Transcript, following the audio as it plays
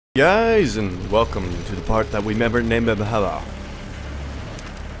Guys, and welcome to the part that we never named the hello.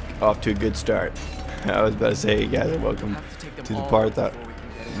 Off to a good start. I was about to say, guys, welcome to the part that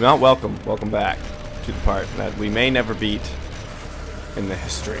not welcome back to the part that we may never beat in the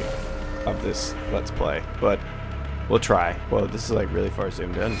history of this Let's Play, but we'll try. Well, this is like really far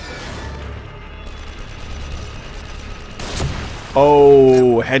zoomed in.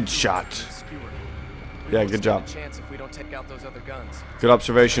 Oh, headshot. Yeah, good job. Good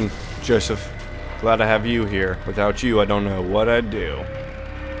observation, Joseph. Glad I have you here. Without you, I don't know what I'd do.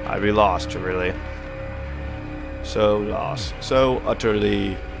 I'd be lost, really. So lost. So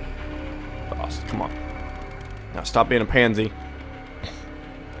utterly lost. Come on. Now stop being a pansy.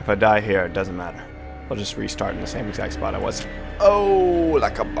 If I die here, it doesn't matter. I'll just restart in the same exact spot I was. Oh,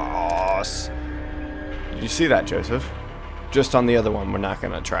 like a boss. Did you see that, Joseph? Just on the other one, we're not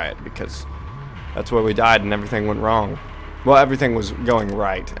going to try it because that's where we died and everything went wrong. Well, everything was going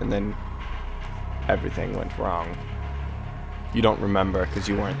right, and then everything went wrong. You don't remember because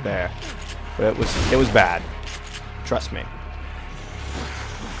you weren't there. But it was bad. Trust me.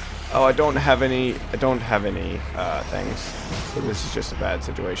 Oh, I don't have any things. So this is just a bad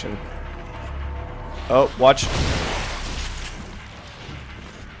situation. Oh, watch.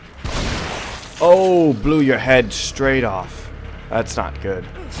 Oh, blew your head straight off. That's not good.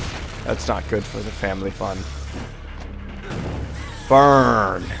 That's not good for the family fun.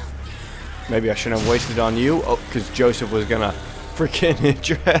 Burn! Maybe I shouldn't have wasted on you. Oh, because Joseph was gonna freaking hit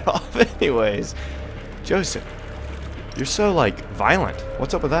your head off anyways. Joseph, you're so, like, violent.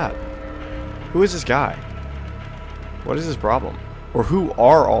 What's up with that? Who is this guy? What is his problem? Or who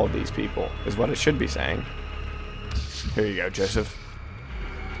are all these people, is what it should be saying. Here you go, Joseph.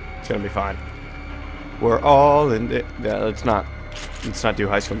 It's gonna be fine. We're all in it. Yeah, let's not do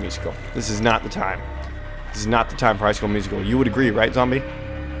High School Musical. This is not the time. This is not the time for High School Musical. You would agree, right, zombie?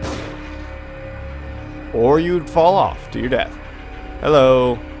 Or you'd fall off to your death.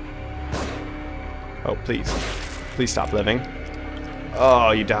 Hello. Oh, please. Please stop living.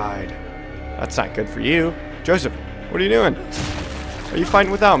 Oh, you died. That's not good for you. Joseph, what are you doing? Are you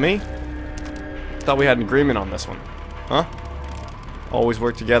fighting without me? Thought we had an agreement on this one. Huh? Always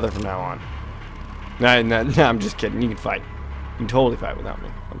work together from now on. Nah, I'm just kidding. You can fight. You can totally fight without me.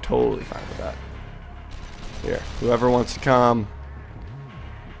 I'm totally fine with that. Here, whoever wants to come.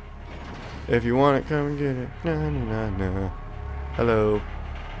 If you want it, come and get it. No, no, no, no. Hello.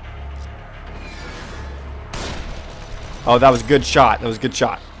 Oh, that was a good shot. That was a good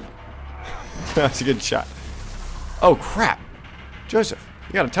shot. That was a good shot. Oh, crap. Joseph,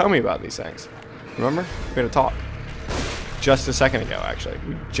 you gotta tell me about these things. Remember? We had a talk. Just a second ago, actually.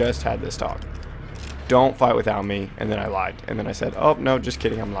 We just had this talk. Don't fight without me, and then I lied. And then I said, oh, no, just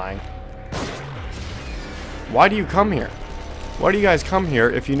kidding, I'm lying. Why do you come here? Why do you guys come here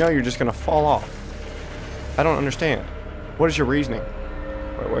if you know you're just going to fall off? I don't understand. What is your reasoning?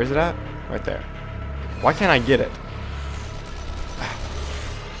 Wait, where is it at? Right there. Why can't I get it?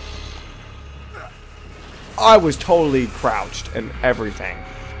 I was totally crouched and everything.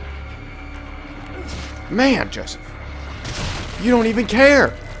 Man, Joseph. You don't even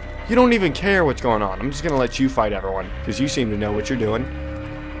care. You don't even care what's going on. I'm just going to let you fight everyone because you seem to know what you're doing.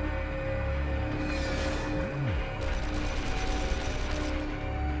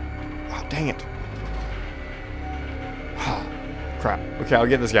 Oh, dang it. Crap. Okay, I'll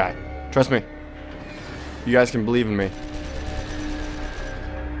get this guy. Trust me. You guys can believe in me.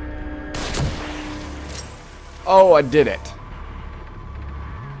 Oh, I did it.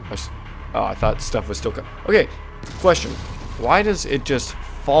 Oh, I thought stuff was still... Okay, question. Why does it just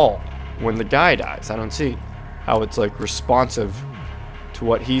fall when the guy dies? I don't see how it's like responsive to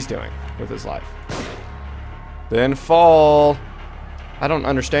what he's doing with his life. Then fall. I don't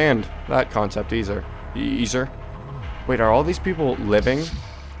understand that concept either. Wait, are all these people living?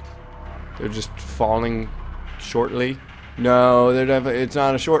 They're just falling shortly? No, they're definitely. It's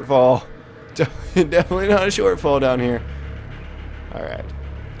not a shortfall. Definitely not a shortfall down here. All right,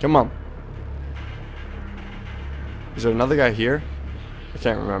 come on. Is there another guy here? I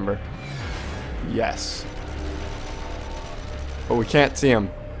can't remember. Yes. But we can't see him.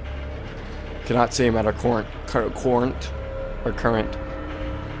 Cannot see him at our current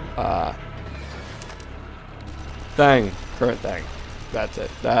thing. Current thing. That's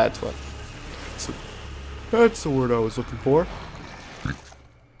it. That's the word I was looking for.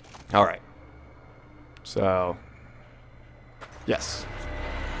 Alright. So. Yes.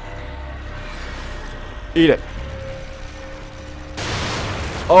 Eat it.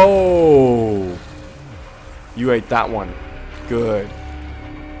 Oh! You ate that one. Good.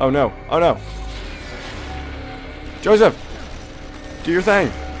 Oh no. Oh no. Joseph! Do your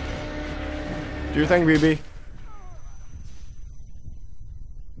thing. Do your thing, BB.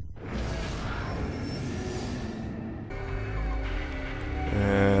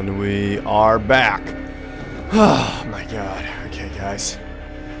 And we are back. Oh my god. Okay, guys.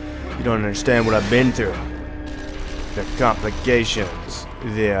 You don't understand what I've been through. The complications.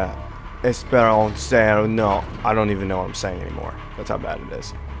 The Esperance. No, I don't even know what I'm saying anymore. That's how bad it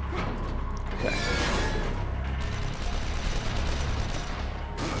is. Okay.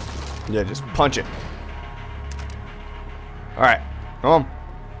 Yeah, just punch it. Alright. Come on.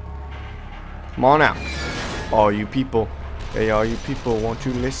 Come on out. All you people. Hey, all you people, won't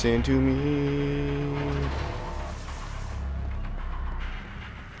you listen to me?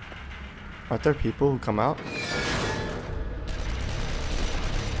 Aren't there people who come out?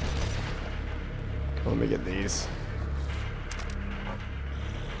 Let me get these.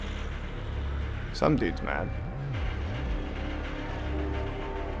 Some dude's mad.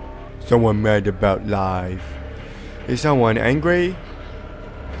 Someone mad about life. Is someone angry?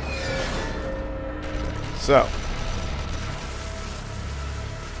 So.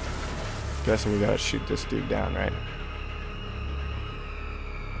 Guessing we gotta shoot this dude down, right?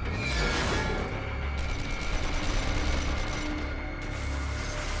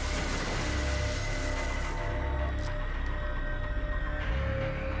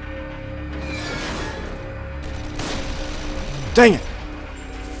 Dang it!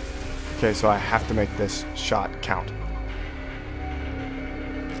 Okay, so I have to make this shot count.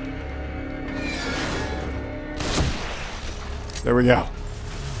 There we go.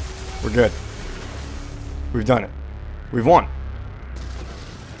 We're good. We've done it. We've won.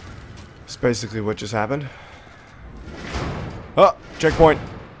 That's basically what just happened. Oh, checkpoint.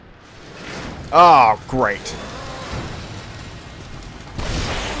 Oh, great.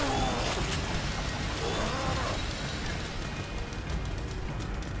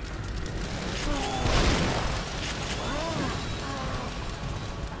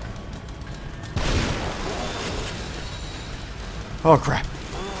 Oh, crap.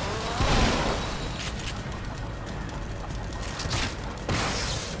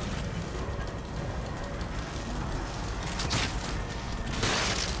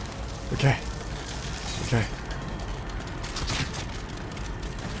 Okay. Okay.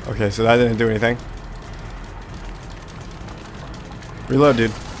 Okay, so that didn't do anything. Reload,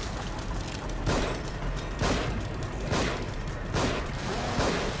 dude.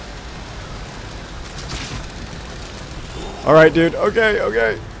 Alright, dude. Okay,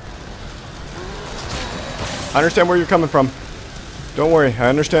 okay. I understand where you're coming from. Don't worry. I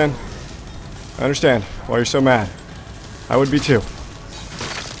understand. I understand why you're so mad. I would be too.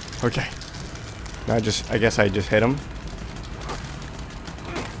 Okay. Now I guess I just hit him.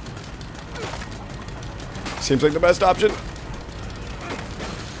 Seems like the best option.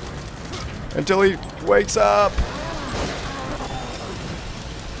 Until he wakes up.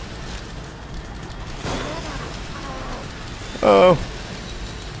 Oh.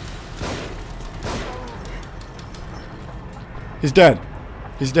 He's dead.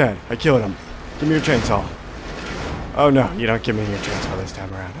 He's dead. I killed him. Give me your chainsaw. Oh no, you don't give me your chainsaw this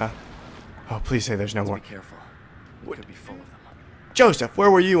time around, huh? Oh, please say there's no more. Be careful. We could be full of them. Joseph, where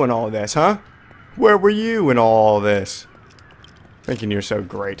were you in all of this, huh? Where were you in all this? Thinking you're so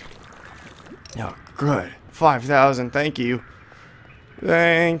great. Oh, good. 5,000, thank you.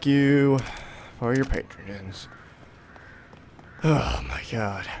 Thank you for your patronage. Oh my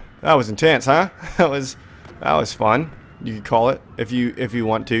god. That was intense, huh? That was fun. You could call it. If you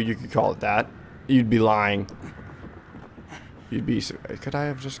want to, you could call it that. You'd be lying. You'd be... Could I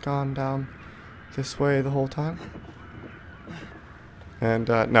have just gone down this way the whole time? And,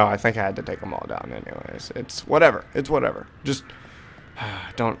 no, I think I had to take them all down anyways. It's whatever. It's whatever. Just...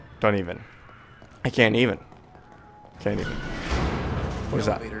 Don't even. I can't even. Can't even. What is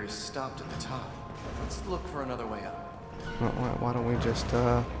that? The elevator is stopped at the top. Let's look for another way up. Why don't we just,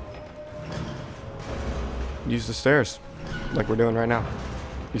 use the stairs, like we're doing right now.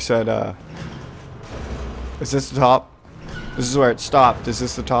 You said, is this the top? This is where it stopped. Is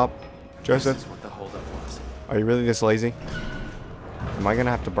this the top, Joseph? This is what the holdup was. Are you really this lazy? Am I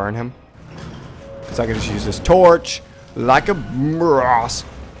gonna have to burn him? Because I can just use this torch like a boss.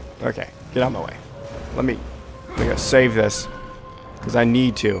 Okay, get out of my way. Let me go save this. Because I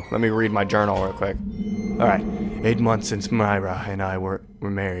need to. Let me read my journal real quick. Alright. 8 months since Myra and I were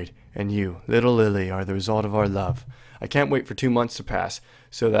married. And you, little Lily, are the result of our love. I can't wait for 2 months to pass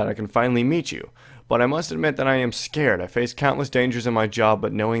so that I can finally meet you. But I must admit that I am scared. I face countless dangers in my job,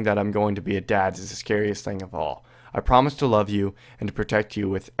 but knowing that I'm going to be a dad is the scariest thing of all. I promise to love you and to protect you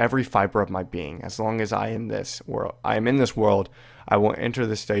with every fiber of my being. As long as I am in this world, I will enter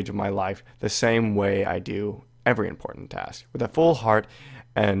this stage of my life the same way I do every important task, with a full heart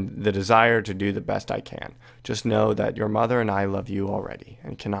and the desire to do the best I can. Just know that your mother and I love you already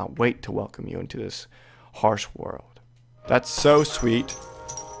and cannot wait to welcome you into this harsh world. That's so sweet.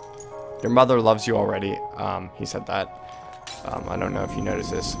 Your mother loves you already. He said that. I don't know if you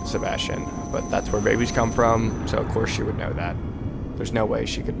noticed this, Sebastian, but that's where babies come from, so of course she would know that. There's no way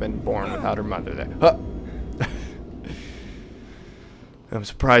she could have been born without her mother there. Huh. I'm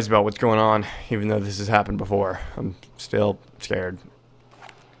surprised about what's going on, even though this has happened before. I'm still scared.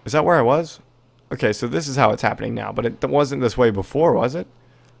 Is that where I was? Okay, so this is how it's happening now, but it wasn't this way before, was it?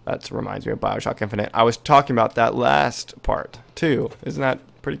 That reminds me of BioShock Infinite. I was talking about that last part, too. Isn't that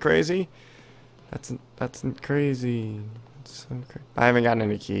pretty crazy? That's crazy. It's so crazy. I haven't gotten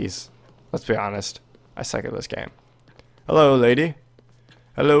any keys. Let's be honest. I suck at this game. Hello, lady.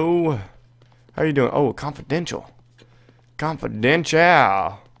 Hello. How are you doing? Oh, confidential.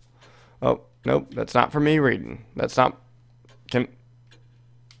 Confidential. Oh, nope. That's not for me reading. That's not...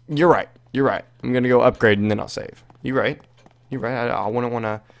 You're right. You're right. I'm going to go upgrade and then I'll save. You're right. You're right. I wouldn't want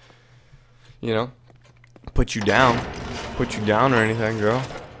to, you know, put you down. Put you down or anything, girl.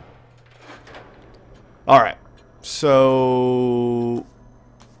 Alright. So...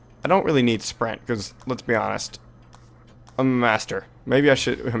 I don't really need sprint because, let's be honest, I'm a master. Maybe I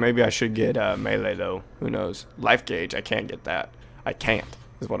should get melee though. Who knows? Life gauge. I can't get that. I can't,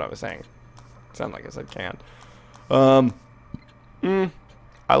 is what I was saying. Sound like I said can't.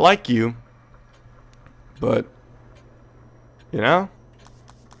 I like you, but, you know,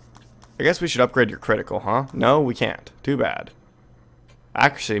 I guess we should upgrade your critical, huh? No, we can't. Too bad.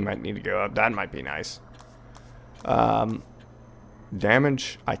 Accuracy might need to go up. That might be nice.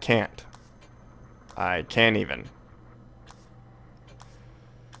 Damage, I can't. I can't even.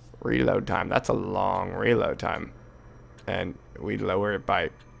 Reload time. That's a long reload time. And we lower it by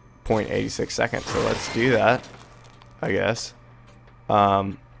 0.86 seconds. So let's do that, I guess.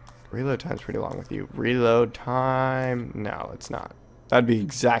 Reload time's pretty long with you. Reload time. No, it's not. That'd be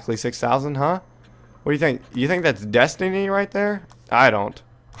exactly 6,000, huh? What do you think? You think that's destiny right there? I don't.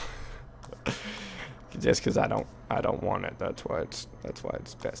 Just because I don't want it. That's why it's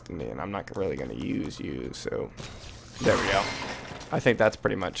destiny, and I'm not really gonna use you. So there we go. I think that's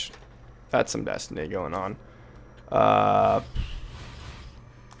pretty much, that's some destiny going on.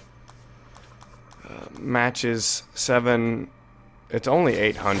 Matches 7. It's only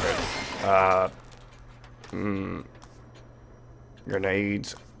 800.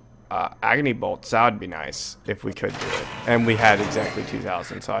 Grenades. Agony bolts. That would be nice if we could do it. And we had exactly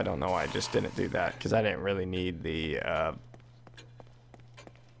 2,000, so I don't know why I just didn't do that. Because I didn't really need the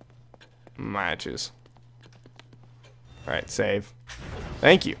matches. Alright, save.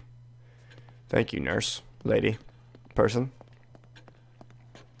 Thank you. Thank you, nurse, lady, person.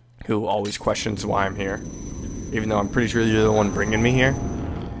 Who always questions why I'm here. Even though I'm pretty sure you're the one bringing me here.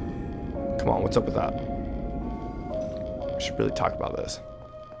 Come on, what's up with that? We should really talk about this.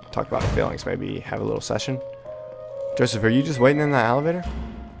 Talk about our feelings, maybe have a little session. Joseph, are you just waiting in the elevator?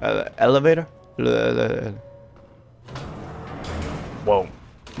 Elevator? Whoa.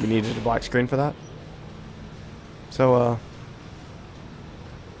 We needed a black screen for that? So,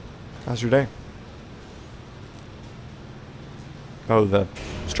 how's your day? Oh, the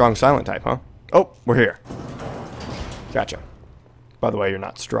strong silent type, huh? Oh, we're here. Gotcha. By the way, you're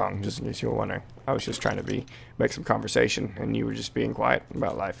not strong, just in case you were wondering. I was just trying to make some conversation, and you were just being quiet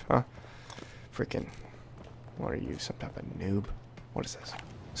about life, huh? Freaking, what are you, some type of noob? What is this?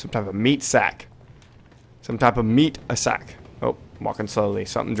 Some type of meat sack. Some type of meat a sack. Oh, walking slowly.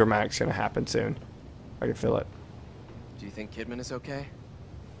 Something dramatic's gonna happen soon. I can feel it. Do you think Kidman is okay?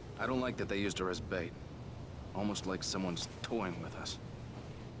 I don't like that they used her as bait. Almost like someone's toying with us.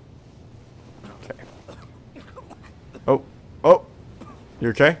 Okay. Oh, oh, you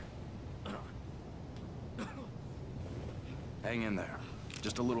okay? Hang in there.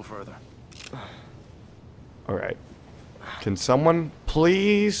 Just a little further. Alright. Can someone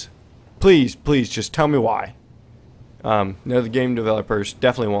please just tell me why? No, the game developers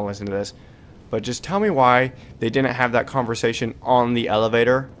definitely won't listen to this. But just tell me why they didn't have that conversation on the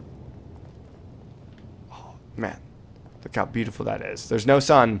elevator. Oh, man. Look how beautiful that is. There's no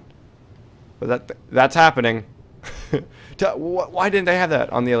sun. But that's happening. Why didn't they have that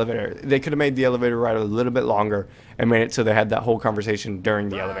on the elevator? They could have made the elevator ride a little bit longer and made it so they had that whole conversation during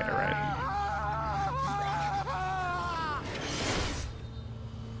the elevator ride.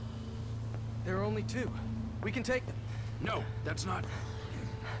 There are only 2. We can take them. No, that's not.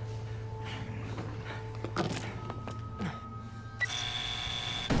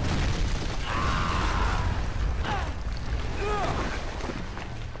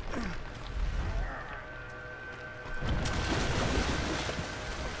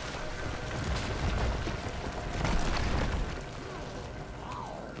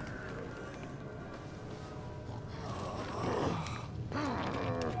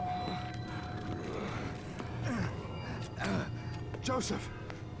 Joseph!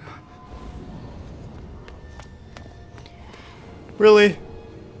 Really?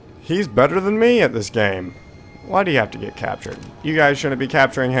 He's better than me at this game. Why do you have to get captured? You guys shouldn't be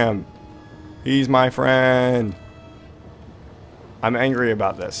capturing him. He's my friend. I'm angry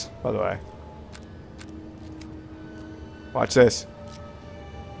about this, by the way. Watch this.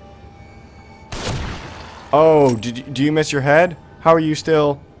 Oh, do you miss your head? How are you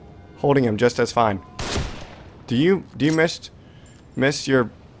still holding him just as fine? Do you miss your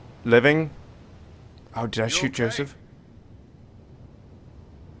living? Oh, did I shoot okay? Joseph?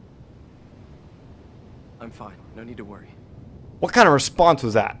 I'm fine. No need to worry. What kind of response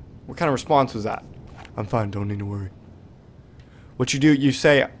was that? What kind of response was that? I'm fine, don't need to worry. What you do, you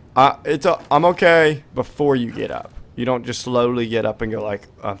say, I'm okay before you get up. You don't just slowly get up and go like,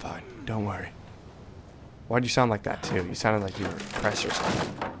 I'm fine, don't worry. Why'd you sound like that too? You sounded like you were depressed or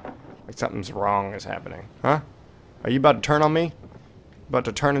something. Like something's wrong is happening. Huh? Are you about to turn on me? About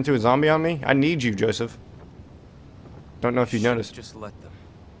to turn into a zombie on me? I need you, Joseph. Don't know if you noticed. Just let them.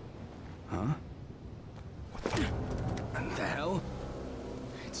 Huh? What the hell?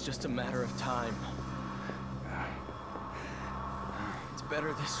 It's just a matter of time. It's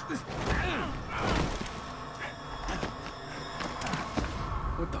better this way.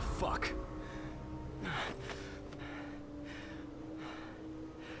 What the fuck?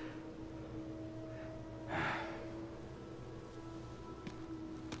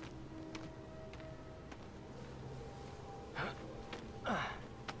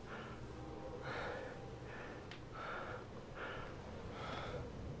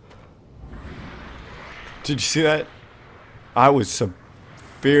 Did you see that? I was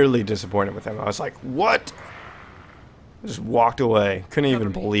severely disappointed with him. I was like, what? I just walked away. Couldn't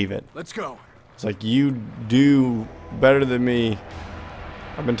even believe it. Let's go. It's like, you do better than me.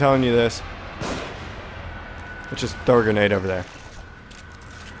 I've been telling you this. Let's just throw a grenade over there.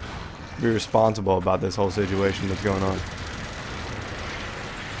 Be responsible about this whole situation that's going on.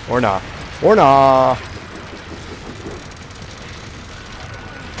 Or not. Or not.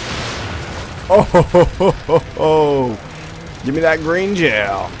 Oh, ho, ho, ho, ho, ho. Give me that green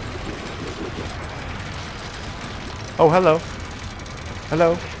gel. Oh, hello.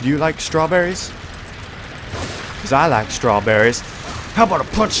 Hello. Do you like strawberries? Because I like strawberries. How about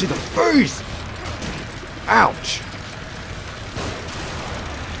a punch to the face? Ouch.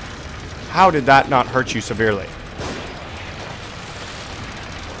 How did that not hurt you severely?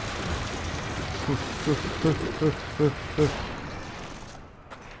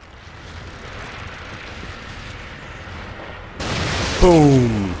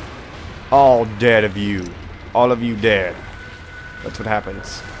 Boom. All dead of you. All of you dead. That's what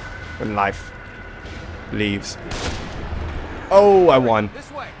happens when life leaves. Oh, I won.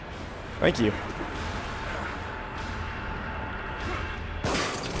 This way. Thank you.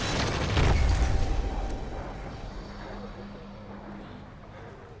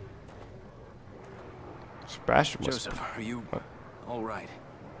 Sebastian was... Joseph, are you all right?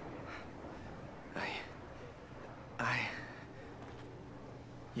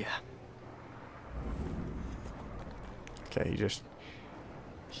 Yeah. Okay, he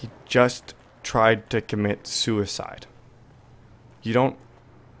just tried to commit suicide. You don't,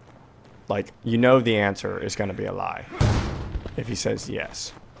 like, you know the answer is going to be a lie if he says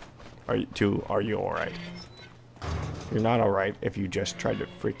yes. Are you all right? You're not all right if you just tried to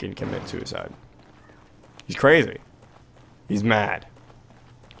freaking commit suicide. He's crazy. He's mad.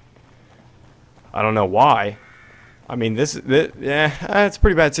 I don't know why. I mean, yeah, it's a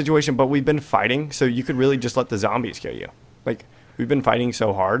pretty bad situation, but we've been fighting, so you could really just let the zombies kill you. Like, we've been fighting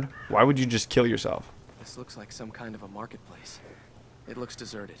so hard. Why would you just kill yourself? This looks like some kind of a marketplace. It looks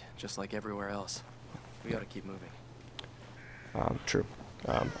deserted, just like everywhere else. We ought to keep moving. True.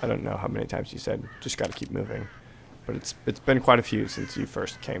 I don't know how many times you said just got to keep moving, but it's been quite a few since you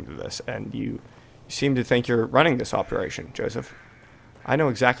first came to this, and you seem to think you're running this operation, Joseph. I know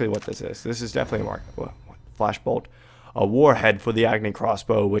exactly what this is. This is definitely a flashbolt, a warhead for the Agni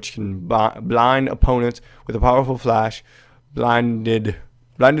crossbow, which can blind opponents with a powerful flash. Blinded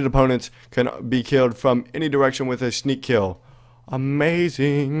opponents can be killed from any direction with a sneak kill.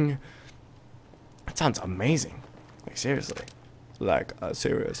 Amazing. That sounds amazing. Like, seriously. Like,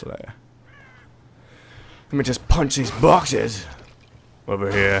 seriously. Let me just punch these boxes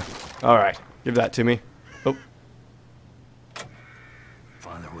over here. Alright, give that to me. Oh.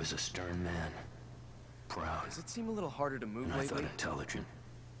 Father was a stern man. Proud. Does it seem a little harder to move And I thought lately? intelligent.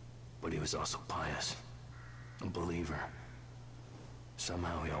 But he was also pious. A believer.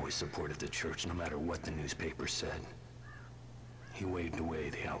 Somehow he always supported the church no matter what the newspaper said. He waved away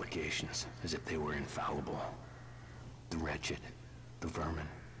the allegations as if they were infallible. The wretched, The vermin.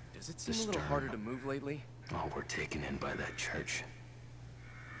 Does it seem a little harder to move lately? All were taken in by that church.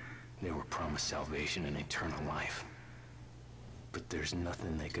 They were promised salvation and eternal life. But there's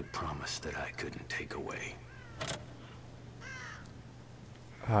nothing they could promise that I couldn't take away.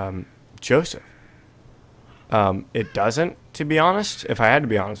 Joseph. It doesn't, to be honest. If I had to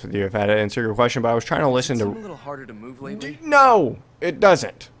be honest with you, if I had to answer your question, but I was trying to listen to... Does it seem a little harder to move lately? No, it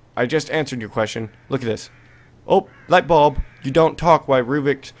doesn't. I just answered your question. Look at this. Oh, light bulb. You don't talk while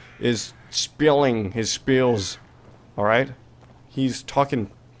Ruvik is spilling his spills. All right? He's talking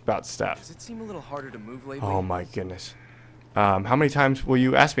about stuff. Does it seem a little harder to move lately? Oh my goodness. How many times will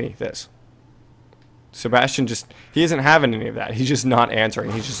you ask me this? Sebastian he isn't having any of that. He's just not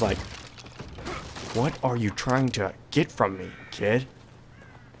answering. He's just like, what are you trying to get from me, kid?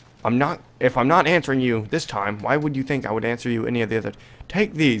 If I'm not answering you this time, why would you think I would answer you any of the other?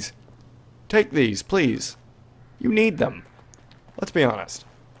 Take these. Take these, please. You need them. Let's be honest.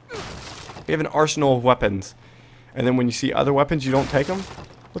 We have an arsenal of weapons. And then when you see other weapons, you don't take them?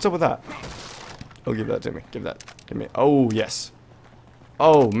 What's up with that? Oh, give that to me. Give that. Give me. Oh, yes.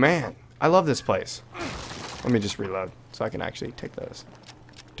 Oh, man. I love this place. Let me just reload so I can actually take those.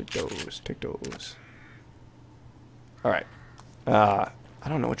 Take those. Take those. Alright. I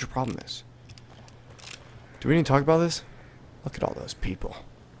don't know what your problem is. Do we need to talk about this? Look at all those people.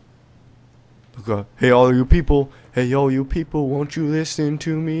 Look, hey, all you people. Hey, all you people. Won't you listen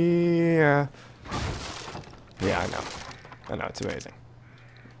to me? Yeah, I know. I know. It's amazing.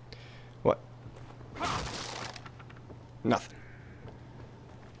 What? Nothing.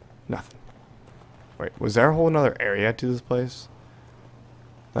 Nothing. Wait, was there a whole another area to this place?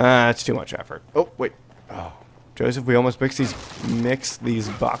 It's too much effort. Oh, wait. Oh, Joseph, we almost mixed these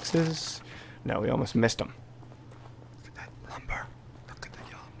boxes. No, we almost missed them. Look at that lumber. Look at the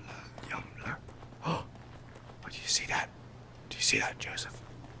yumler. Oh, do you see that? Do you see that, Joseph?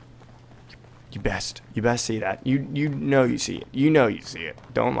 You best see that. You know you see it. You know you see it.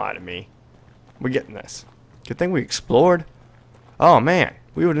 Don't lie to me. We're getting this. Good thing we explored. Oh man,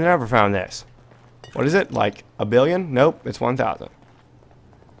 we would have never found this. What is it? Like a billion? Nope, it's 1,000.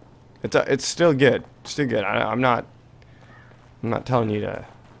 It's still good. Still good. I'm not telling you to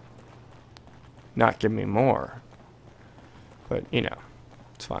not give me more. But you know,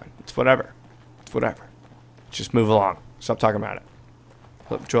 it's fine. It's whatever. It's whatever. Just move along. Stop talking about it.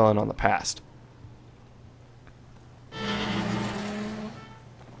 Stop dwelling on the past.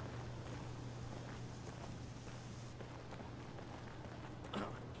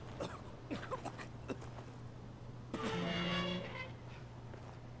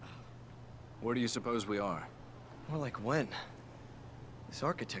 Where do you suppose we are? More like when? This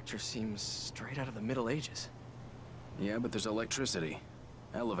architecture seems straight out of the Middle Ages. Yeah, but there's electricity.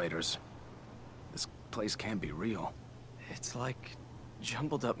 Elevators. This place can't be real. It's like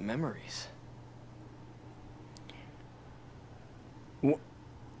jumbled up memories.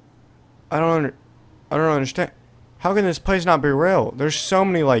 I don't understand. How can this place not be real? There's so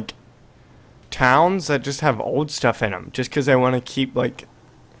many like towns that just have old stuff in them, just because they want to keep like,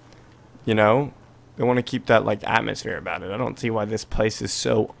 you know, they want to keep that like atmosphere about it. I don't see why this place is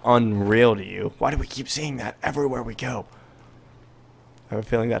so unreal to you. Why do we keep seeing that everywhere we go? I have a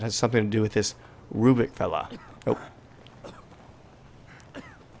feeling that has something to do with this Ruvik fella. Oh.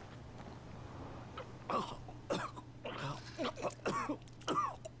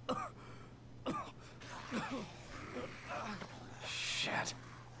 Shit.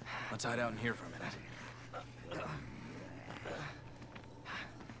 Let's hide out in here for a minute.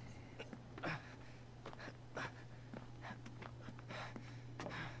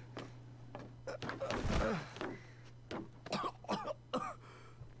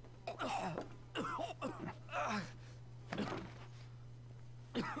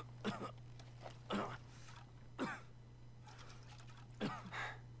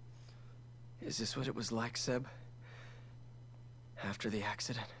 Is this what it was like, Seb? After the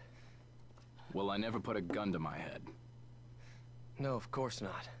accident? Well, I never put a gun to my head. No, of course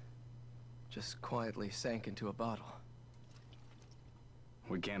not. Just quietly sank into a bottle.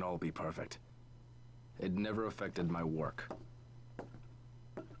 We can't all be perfect. It never affected my work.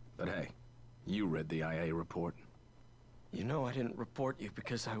 But hey, you read the IA report. You know I didn't report you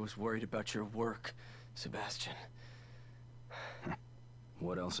because I was worried about your work, Sebastian.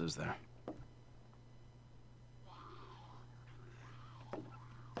 What else is there?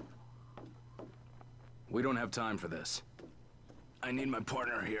 We don't have time for this. I need my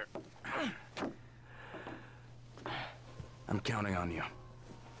partner here. I'm counting on you.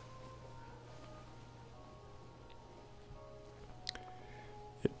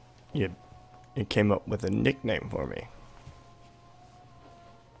 You came up with a nickname for me.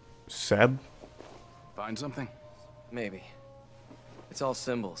 Seb? Find something? Maybe. It's all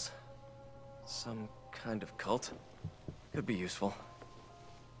symbols. Some kind of cult. Could be useful.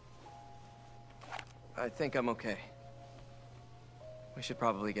 I think I'm okay. We should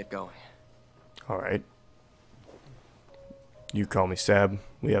probably get going. Alright. You call me Seb.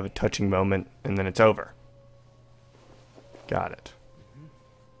 We have a touching moment, and then it's over. Got it.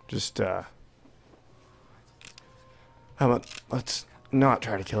 Just, how about, let's not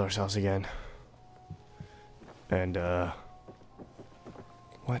try to kill ourselves again. And,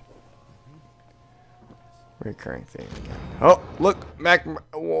 what? Recurring theme again. Oh, look, Mac,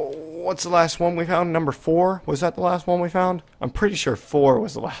 what's the last one we found? Number 4? Was that the last one we found? I'm pretty sure 4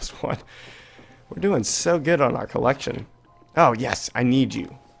 was the last one. We're doing so good on our collection. Oh, yes, I need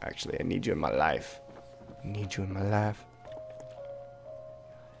you. Actually, I need you in my life. I need you in my life.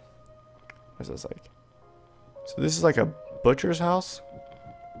 What's this like? So this is like a butcher's house?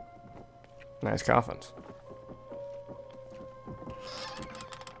 Nice coffins.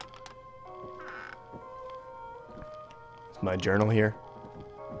 Is my journal here?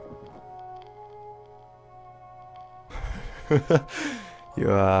 You,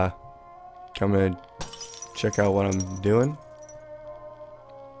 come and check out what I'm doing?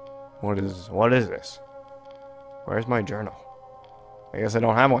 What is this? Where's my journal? I guess I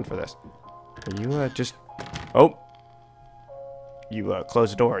don't have one for this. Are you, just... Oh! You, close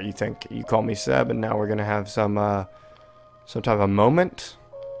the door. You think you call me Seb and now we're gonna have some type of moment?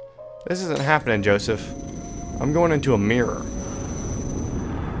 This isn't happening, Joseph. I'm going into a mirror.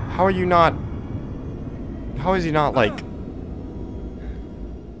 How are you not... How is he not, like...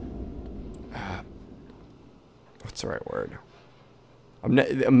 What's the right word?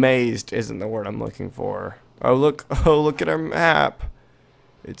 Amazed isn't the word I'm looking for. Oh, look at our map.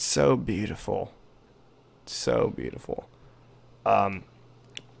 It's so beautiful. It's so beautiful. How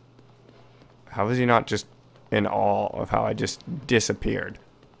is he not just in awe of how I just disappeared?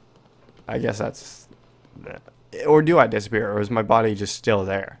 I guess that's... Or do I disappear, or is my body just still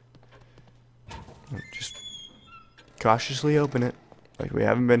there? Just cautiously open it. Like we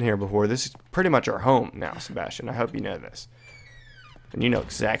haven't been here before. This is pretty much our home now, Sebastian. I hope you know this. And you know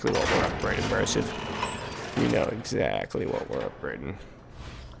exactly what we're upgrading, Broseph. You know exactly what we're upgrading.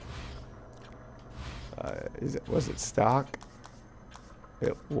 Was it stock?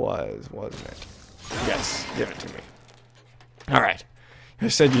 It was, wasn't it? Yes, give it to me. Alright. I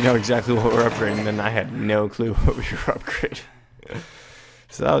said you know exactly what we're upgrading, and I had no clue what we were upgrading.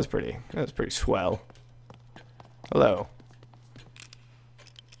 So that was pretty swell. Hello.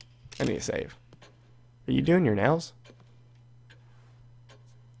 I need to save. Are you doing your nails?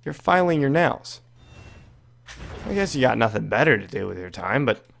 You're filing your nails. I guess you got nothing better to do with your time,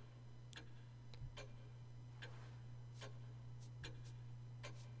 but...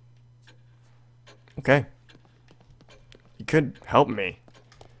 Okay. You could help me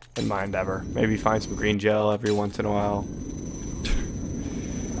in my endeavor. Maybe find some green gel every once in a while.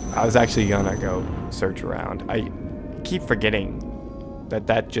 I was actually gonna go search around. I keep forgetting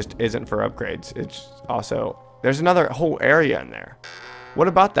that just isn't for upgrades. It's also... There's another whole area in there. What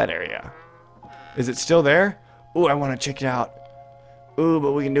about that area? Is it still there? Ooh, I want to check it out. Ooh,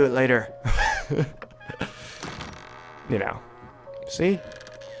 but we can do it later. You know. See?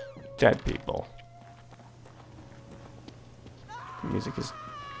 Dead people. The music is...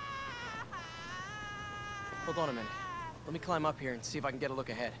 Hold on a minute. Let me climb up here and see if I can get a look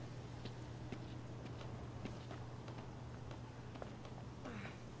ahead.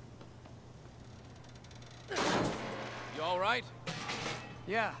 You all right?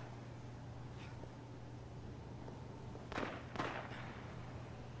 Yeah.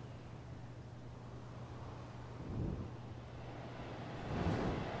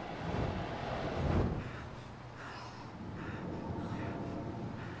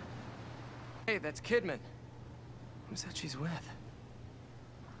 Hey, that's Kidman. Who's that she's with?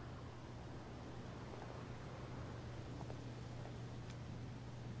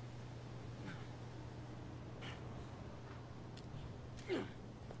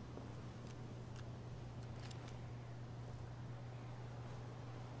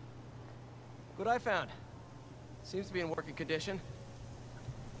 What I found. Seems to be in working condition.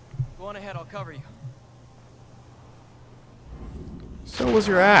 Go on ahead, I'll cover you. So was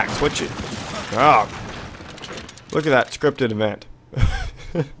your axe. What you... Oh. Look at that scripted event.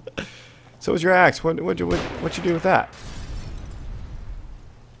 So was your axe. What you do with that?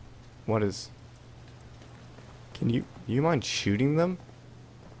 What is... Do you mind shooting them?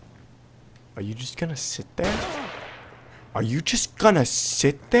 Are you just gonna sit there? Are you just gonna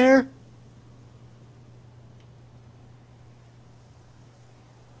sit there?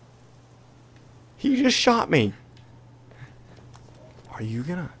 He just shot me. Are you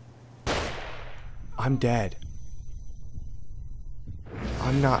gonna... I'm dead.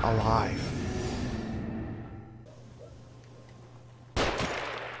 I'm not alive.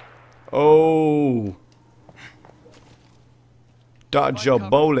 Oh. Dodge your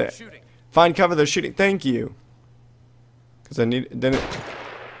bullet. Find cover, they're shooting. Thank you. Because I need... Then it,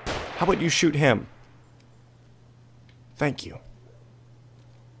 how about you shoot him? Thank you.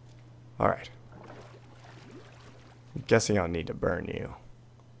 Alright. I'm guessing I'll need to burn you.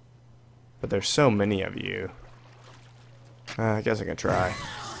 But there's so many of you. I guess I can try.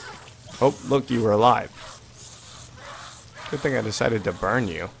 Oh, look, you were alive. Good thing I decided to burn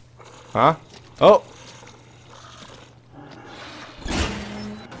you. Huh? Oh!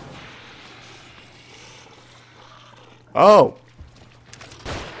 Oh!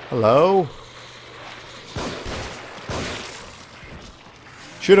 Hello?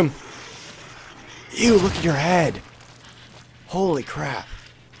 Shoot him! Ew, look at your head! Holy crap.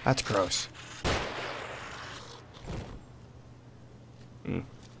 That's gross.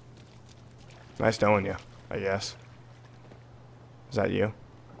 Nice knowing you, I guess. Is that you?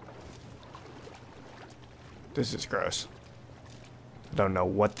 This is gross. I don't know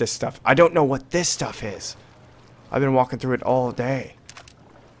what this stuff... I don't know what this stuff is. I've been walking through it all day.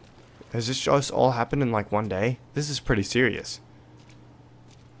 Has this just all happened in like one day? This is pretty serious.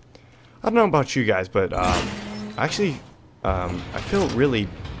 I don't know about you guys, but actually, I feel really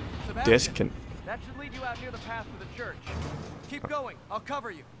disconnected. That should lead you out near the path to the church. Keep going. I'll cover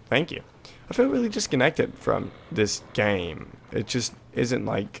you. Thank you. I feel really disconnected from this game. It just isn't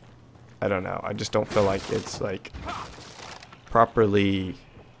like, I don't know. I just don't feel like it's like properly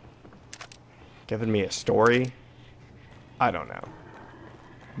giving me a story. I don't know.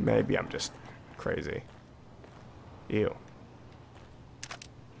 Maybe I'm just crazy. Ew.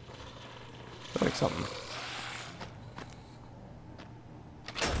 I feel like something.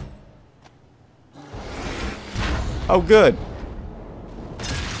 Oh, good.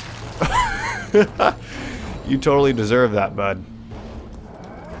 You totally deserve that, bud.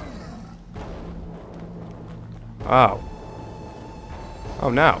 Oh. Oh,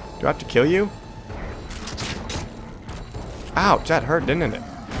 no. Do I have to kill you? Ouch, that hurt, didn't it?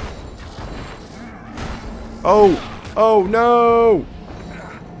 Oh. Oh, no.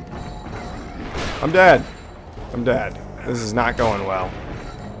 I'm dead. I'm dead. This is not going well.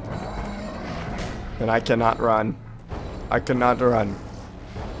 And I cannot run. I cannot run.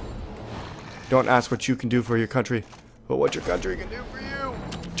 Don't ask what you can do for your country, but what your country can do for you.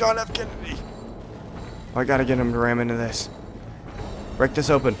 John F. Kennedy. Oh, I gotta get him to ram into this. Break this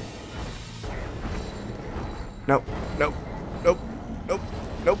open. Nope. Nope. Nope. Nope.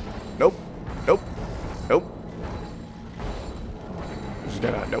 Nope. Nope. Nope. Nope. I'm just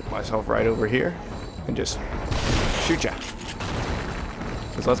gonna nope myself right over here and just shoot ya.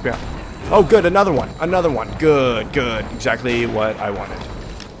 Because let's be honest. Oh, good. Another one. Another one. Good. Good. Exactly what I wanted.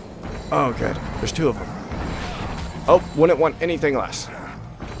 Oh, good. There's two of them. Oh, wouldn't want anything less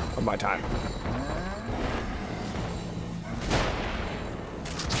of my time.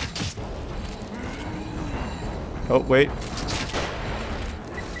 Oh, wait.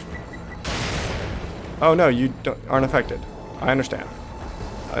 Oh, no, you aren't affected. I understand.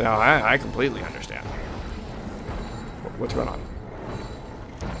 No, I completely understand. What's going on?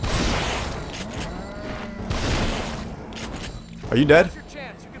 Are you dead?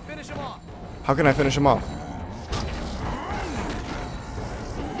 How can I finish him off?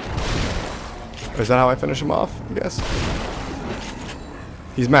 Is that how I finish him off? I guess.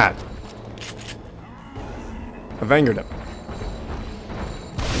 He's mad. I've angered him.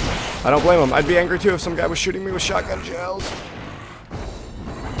 I don't blame him. I'd be angry too if some guy was shooting me with shotgun shells.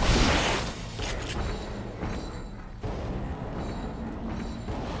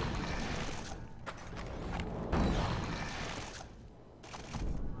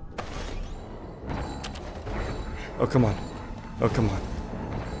 Oh, come on. Oh, come on.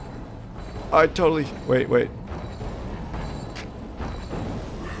 I totally... Wait, wait.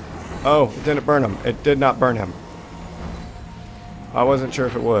 Oh, it didn't burn him. It did not burn him. I wasn't sure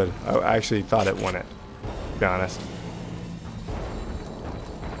if it would. I actually thought it wouldn't, to be honest.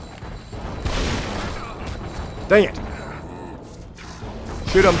 Dang it.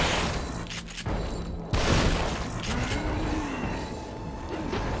 Shoot him.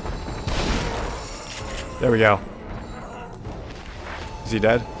 There we go. Is he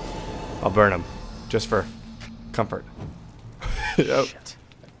dead? I'll burn him. Just for comfort. Yep. Shit.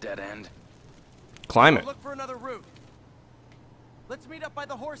 A dead end. Climb it. Look for another route. Let's meet up by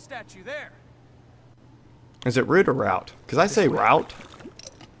the horse statue there. Is it route or route? Because I say route.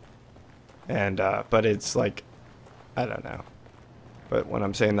 And but it's like, I don't know. But when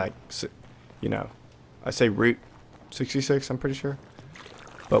I'm saying like, you know, I say Route 66, I'm pretty sure.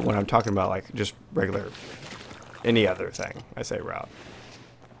 But when I'm talking about like just regular, any other thing, I say route.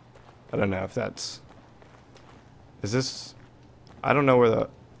 I don't know if that's, is this, I don't know where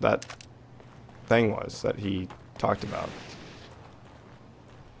that thing was that he talked about.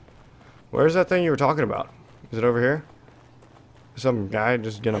 Where's that thing you were talking about? Is it over here? Is some guy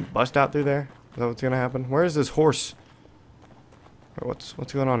just gonna bust out through there? Is that what's gonna happen? Where is this horse? Or what's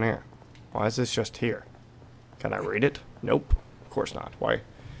going on here? Why is this just here? Can I read it? Nope. Of course not.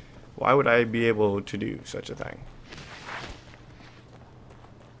 Why would I be able to do such a thing?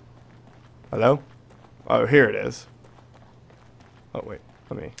 Hello? Oh, here it is. Oh, wait.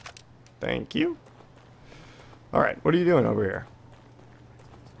 Let me... Thank you. Alright, what are you doing over here?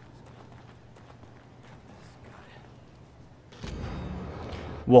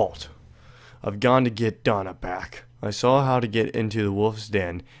 Walt, I've gone to get Donna back. I saw how to get into the wolf's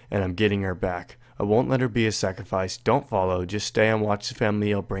den, and I'm getting her back. I won't let her be a sacrifice. Don't follow. Just stay and watch the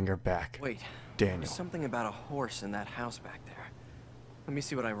family. I'll bring her back. Wait. Daniel. There's something about a horse in that house back there. Let me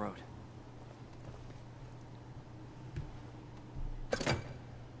see what I wrote.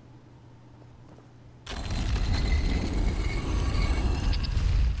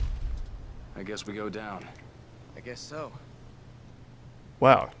 I guess we go down. I guess so.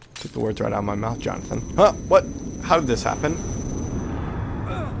 Wow, took the words right out of my mouth, Jonathan. Huh? What? How did this happen?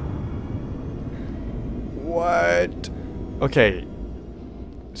 What? Okay.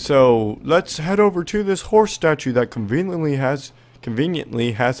 So, let's head over to this horse statue that conveniently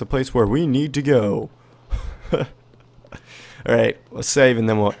has a place where we need to go. Alright, let's save and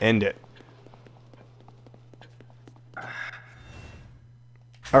then we'll end it.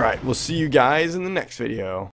 Alright, we'll see you guys in the next video.